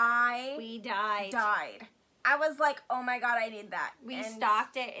 we died. I was like, oh my god, I need that. We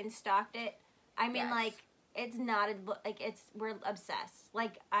stocked it and stocked it. I mean, like, it's not, we're obsessed.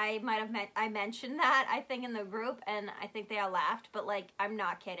 Like, I mentioned that, I think, in the group, and I think they all laughed, but, like, I'm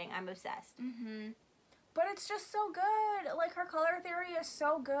not kidding. I'm obsessed. But it's just so good. Like, her color theory is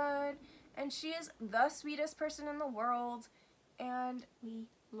so good, and she is the sweetest person in the world, and we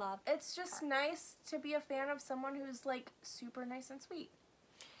love it's just nice to be a fan of someone who's, like, super nice and sweet.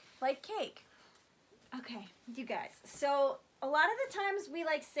 Like cake. Okay, you guys. So, a lot of the times we,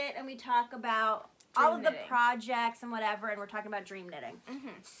 like, sit and we talk about all of the projects and whatever, and we're talking about dream knitting.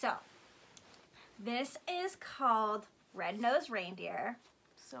 So, this is called Red Nosed Reindeer.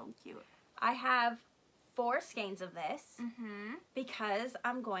 So cute. I have 4 skeins of this because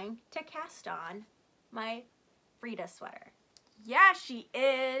I'm going to cast on my Frida sweater. Yeah, she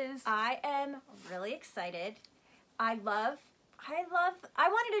is. I am really excited. I wanted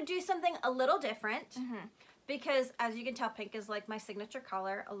to do something a little different because, as you can tell, pink is like my signature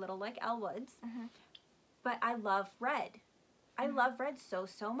color, a little like Elwood's. But I love red. I love red so,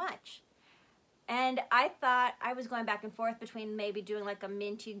 so much. And I thought I was going back and forth between maybe doing like a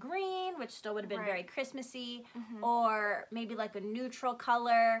minty green, which still would have been very Christmassy, or maybe like a neutral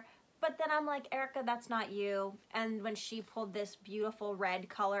color. But then I'm like, Erica, that's not you. And when she pulled this beautiful red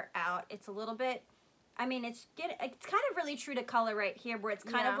color out, it's a little bit, I mean, it's kind of really true to color right here, where it's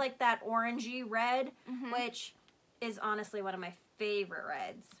kind of like that orangey red, which is honestly one of my favorite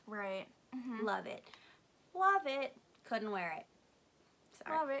reds. Right. Love it. Love it. Couldn't wear it.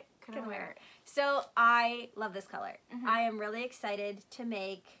 Sorry. Love it. Couldn't wear it. So I love this color. I am really excited to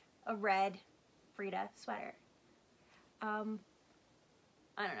make a red Frida sweater.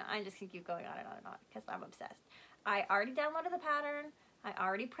 I don't know. I'm just going to keep going on and on and on because I'm obsessed. I already downloaded the pattern. I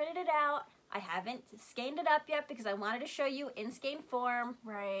already printed it out. I haven't skeined it up yet because I wanted to show you in skein form.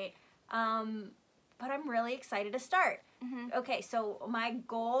 Right. But I'm really excited to start. Okay, so my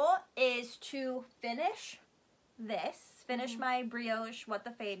goal is to finish my brioche What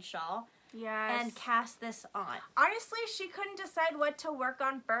the Fade shawl. Yes. And cast this on. Honestly, she couldn't decide what to work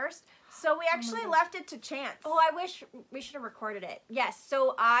on first, so we actually left it to chance. Oh, I wish we should have recorded it. Yes,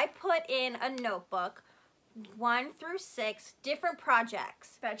 so I put in a notebook 1 through 6 different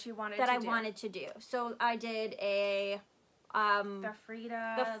projects that you wanted I wanted to do. So I did a the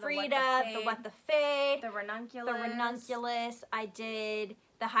Frida, the What the Fade, the Ranunculus. The Ranunculus. I did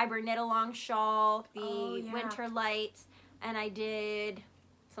the Hybrid Knit Along shawl, the Winter Lights, and I did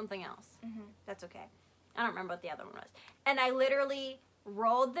something else. That's okay. I don't remember what the other one was. And I literally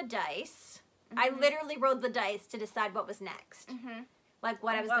rolled the dice. I literally rolled the dice to decide what was next. Like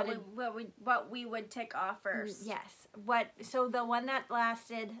what I was going to... What we would take off first. Yes. So the one that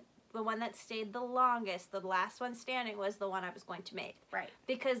stayed the longest, the last one standing, was the one I was going to make. Right.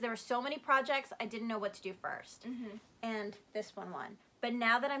 Because there were so many projects, I didn't know what to do first. And this one won. But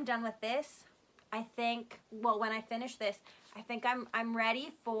now that I'm done with this, I think, well, when I finish this, I think I'm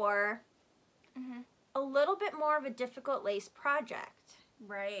ready for a little bit more of a difficult lace project.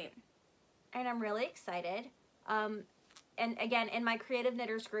 Right. And I'm really excited. And again, in my Creative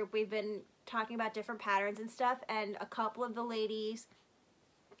Knitters group, we've been talking about different patterns and stuff, and a couple of the ladies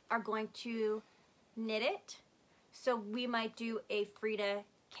are going to knit it. So we might do a Frida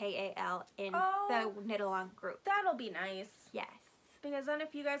KAL in the Knit Along group. That'll be nice. Yes. Because then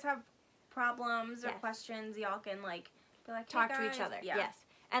if you guys have problems or questions, y'all can like be like, talk to each other. Yeah. Yes.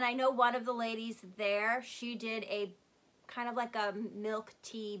 And I know one of the ladies there, she did a kind of like a milk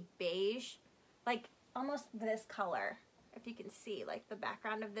tea beige, like almost this color. If you can see, like the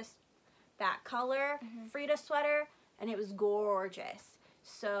background of that color Frida sweater, and it was gorgeous.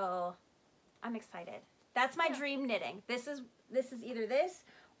 So I'm excited. That's my dream knitting. This is either this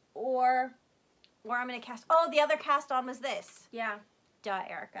or I'm going to cast. Oh, the other cast on was this. Yeah. Duh,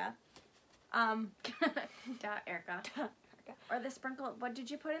 Erica. Duh, Erica. Or the sprinkled. What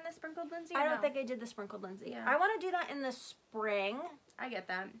did you put in the sprinkled Lindsay? I don't think I did the sprinkled Lindsay. Yeah. I want to do that in the spring. I get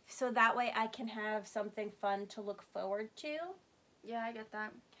that. So that way I can have something fun to look forward to. Yeah, I get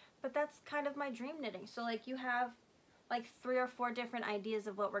that. But that's kind of my dream knitting. So like you have like 3 or 4 different ideas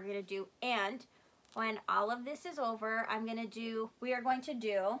of what we're going to do. And when all of this is over, we are going to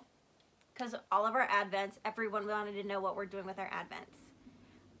do, because all of our advents, everyone wanted to know what we're doing with our advents.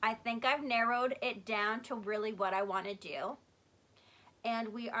 I think I've narrowed it down to really what I want to do. And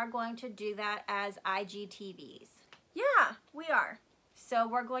we are going to do that as IGTVs. Yeah, we are. So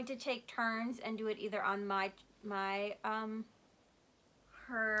we're going to take turns and do it either on my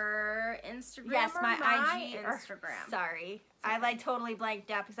her Instagram. Yes, or my IG Instagram. Sorry, I like totally blanked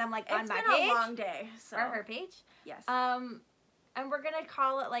out because I'm like on my page. It's been a long day. So. Or her page. Yes. And we're gonna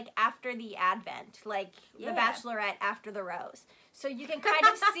call it like after the Advent, like the Bachelorette after the Rose. So you can kind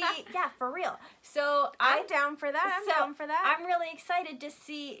of see, yeah, for real. So I'm down for that. I'm down for that. I'm really excited to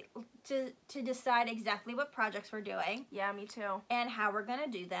see to decide exactly what projects we're doing. Yeah, me too. And how we're gonna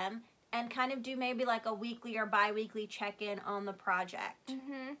do them. And kind of do maybe like a weekly or bi-weekly check-in on the project.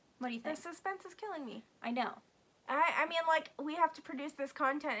 Mm-hmm. What do you think? The suspense is killing me. I know. I mean, like, we have to produce this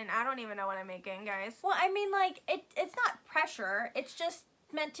content, and I don't even know what I'm making, guys. Well, I mean, like, it's not pressure. It's just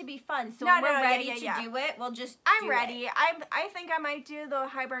meant to be fun. So when we're ready to do it, we'll just I'm ready. I think I might do the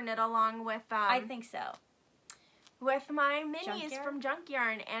Hybrid Knit along with... I think so. With my minis from Junk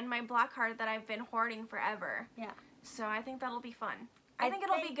Yarn and my black heart that I've been hoarding forever. Yeah. So I think that'll be fun. I think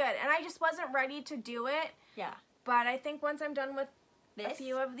it'll be good. And I just wasn't ready to do it. Yeah. But I think once I'm done with a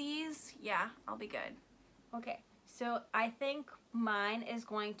few of these, yeah, I'll be good. Okay. So I think mine is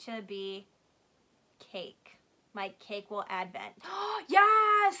going to be cake. My cake will advent.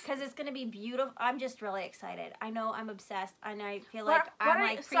 Yes! Because it's going to be beautiful. I'm just really excited. I know I'm obsessed. And I feel like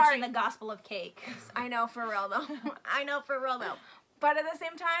preaching the gospel of cake. I know, for real, though. I know, for real, though. But at the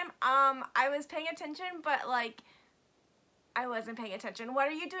same time, I was paying attention, but, like, I wasn't paying attention. What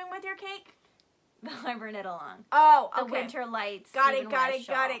are you doing with your cake? The Hybrid Knit along. Oh, okay. The Winter Lights. Got it.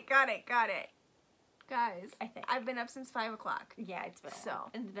 Guys, I've been up since 5 o'clock. Yeah, it's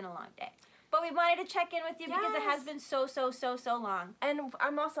been a long day. But we wanted to check in with you because it has been so long. And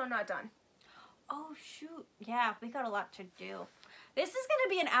I'm also not done. Oh, shoot. Yeah, we got a lot to do. This is going to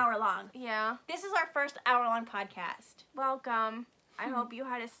be an hour long. Yeah. This is our first hour-long podcast. Welcome. I hope you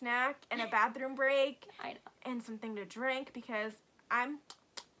had a snack and a bathroom break. I know. And something to drink because I'm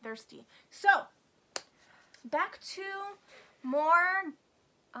thirsty. So, back to more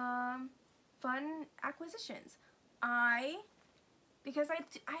fun acquisitions. Because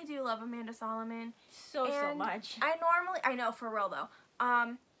I do love Amanda Solomon. So much. I know, for real though.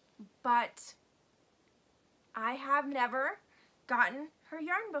 But I have never gotten her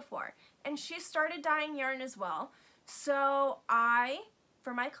yarn before. And she started dyeing yarn as well. So I,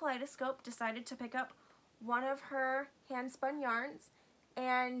 for my kaleidoscope, decided to pick up one of her hand-spun yarns.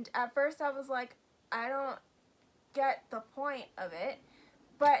 And at first I was like, I don't get the point of it.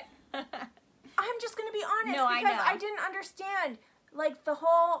 But I'm just going to be honest because I didn't understand like the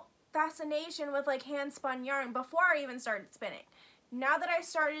whole fascination with like hand-spun yarn before I even started spinning. Now that I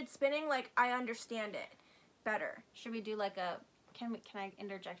started spinning, like I understand it better. Should we do like a... Can I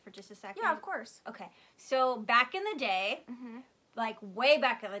interject for just a second? Yeah, of course. Okay. So back in the day, like way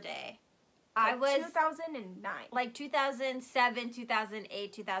back in the day, like I was 2009. Like 2007,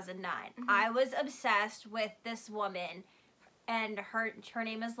 2008, 2009. I was obsessed with this woman, and her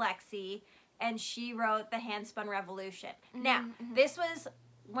name is Lexi, and she wrote The Handspun Revolution. Now, this was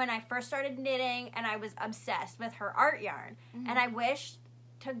when I first started knitting, and I was obsessed with her art yarn, and I wished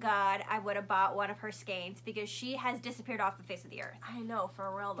to God I would have bought one of her skeins because she has disappeared off the face of the earth. I know, for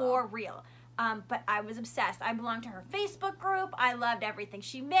real though. For real. But I was obsessed. I belonged to her Facebook group. I loved everything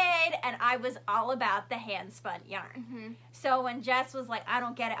she made, and I was all about the hand-spun yarn. So when Jess was like, I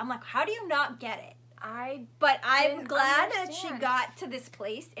don't get it, I'm like, how do you not get it? But I'm glad that she got to this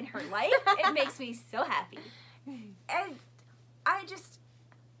place in her life. It makes me so happy. And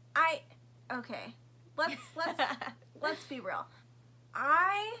okay, let's be real.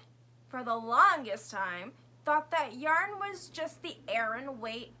 I, for the longest time, thought that yarn was just the Aran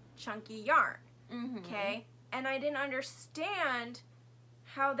weight chunky yarn, okay? And I didn't understand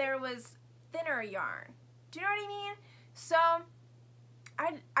how there was thinner yarn. Do you know what I mean? So,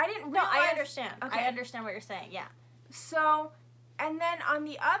 I didn't realize... No, I understand. Okay. I understand what you're saying, yeah. So, and then on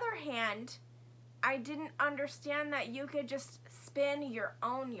the other hand, I didn't understand that you could just spin your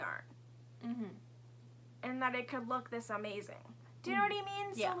own yarn. and that it could look this amazing. Do you know what I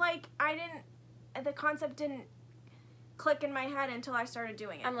mean? Yeah. So, like, the concept didn't click in my head until I started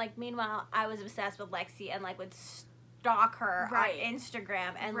doing it. I'm like, meanwhile, I was obsessed with Lexi and, like, would stalk her Right. on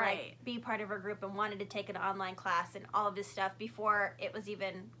Instagram and, Right. like, be part of her group and wanted to take an online class and all of this stuff before it was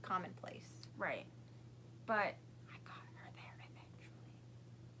even commonplace. Right. But I got her there eventually.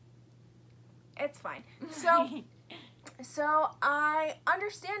 it's fine. So I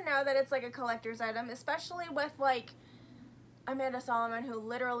understand now that it's, like, a collector's item, especially with, like, Amanda Solomon, who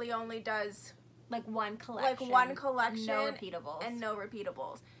literally only does like one collection. No repeatables. And no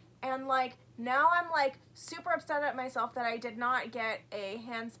repeatables. And, like, now I'm, like, super upset at myself that I did not get a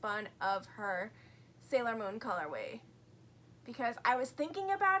hand spun of her Sailor Moon colorway. Because I was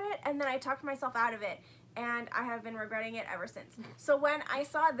thinking about it, and then I talked myself out of it. And I have been regretting it ever since. So when I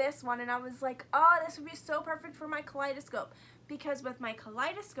saw this one, and I was like, oh, this would be so perfect for my kaleidoscope. Because with my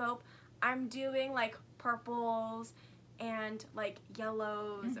kaleidoscope, I'm doing, like, purples and, like,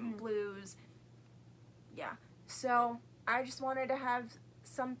 yellows and blues. Yeah. So I just wanted to have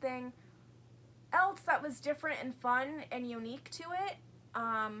something else that was different and fun and unique to it.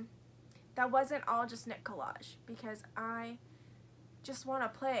 That wasn't all just knit collage. Because I just want to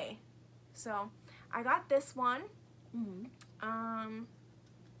play. So I got this one.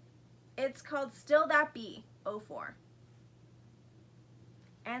 It's called Still That Bee 04.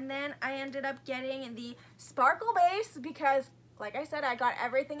 And then I ended up getting the sparkle base because, like I said, I got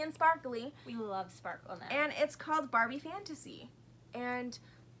everything in sparkly. We love sparkle now. And it's called Barbie Fantasy. And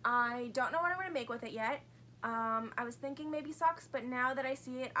I don't know what I'm going to make with it yet. I was thinking maybe socks, but now that I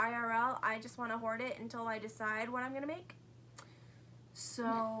see it IRL, I just want to hoard it until I decide what I'm going to make.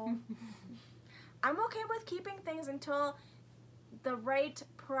 So I'm okay with keeping things until the right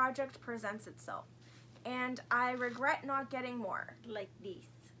project presents itself. And I regret not getting more. Like these.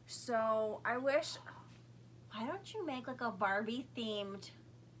 So I wish... Why don't you make like a Barbie themed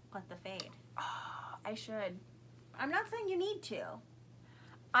Let the Fade? Oh, I should. I'm not saying you need to.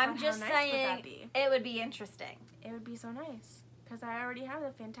 I'm But just how nice would saying that be? it would be interesting. It would be so nice. Because I already have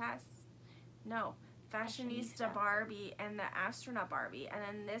the Fashionista Barbie and the Astronaut Barbie. And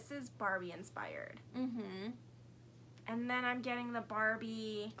then this is Barbie inspired. And then I'm getting the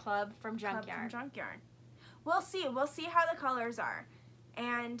Barbie Club from Junkyard. We'll see. We'll see how the colors are.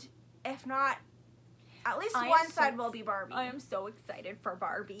 And if not, at least I am one so side will be Barbie. I am so excited for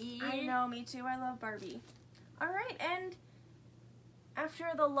Barbie. I know, me too. I love Barbie. Alright, and after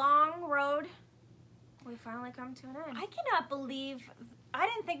the long road, we finally come to an end. I cannot believe, I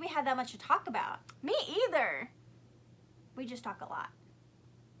didn't think we had that much to talk about. Me either. We just talk a lot.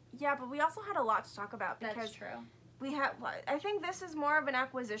 Yeah, but we also had a lot to talk about because That's true. we have. I think this is more of an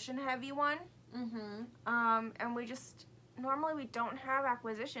acquisition heavy one. And we just normally we don't have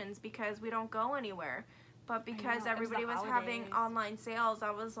acquisitions because we don't go anywhere. But because everybody was having online sales,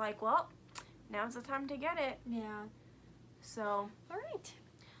 I was like, well, now's the time to get it. Yeah. So.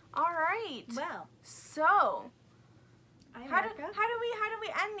 All right. Well. So. I'm How Erica. do we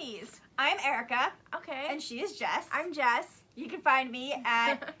end these? I'm Erica. Okay. And she is Jess. I'm Jess. You can find me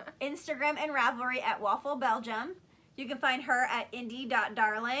at Instagram and Ravelry at Waffle Belgium. You can find her at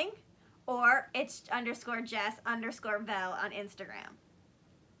indie.darling or it's _Jess_Vel on Instagram.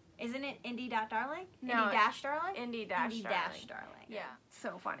 Isn't it indie.darling? No. Indie-darling? Indie-darling. Yeah.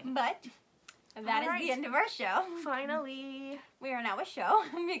 So funny. But that is the end of our show. Finally. We are now a show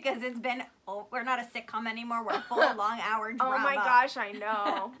because it's been, we're not a sitcom anymore. We're a full long hour drama. Oh my gosh, I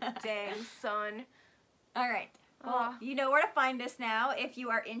know. Dang, son. All right. Well, you know where to find us now if you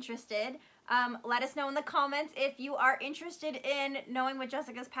are interested. Let us know in the comments if you are interested in knowing what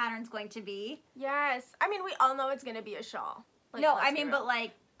Jessica's pattern's going to be. Yes. I mean, we all know it's going to be a shawl. Like, no, I mean,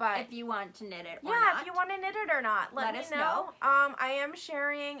 but if you want to knit it or not. Yeah, if you want to knit it or not, let us know. I am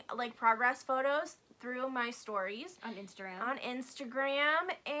sharing, like, progress photos through my stories. On Instagram.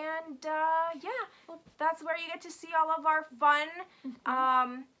 And, yeah, that's where you get to see all of our fun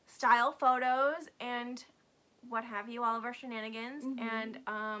style photos and what have you, all of our shenanigans. And,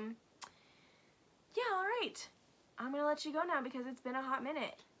 yeah, all right. I'm going to let you go now because it's been a hot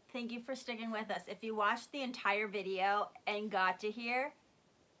minute. Thank you for sticking with us. If you watched the entire video and got to here,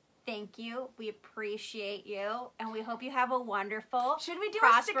 thank you. We appreciate you. And we hope you have a wonderful, Should we do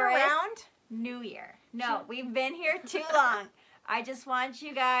prosperous a stick around? New Year. No, we've been here too long. I just want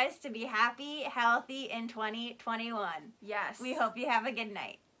you guys to be happy, healthy in 2021. Yes. We hope you have a good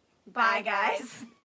night. Bye, guys.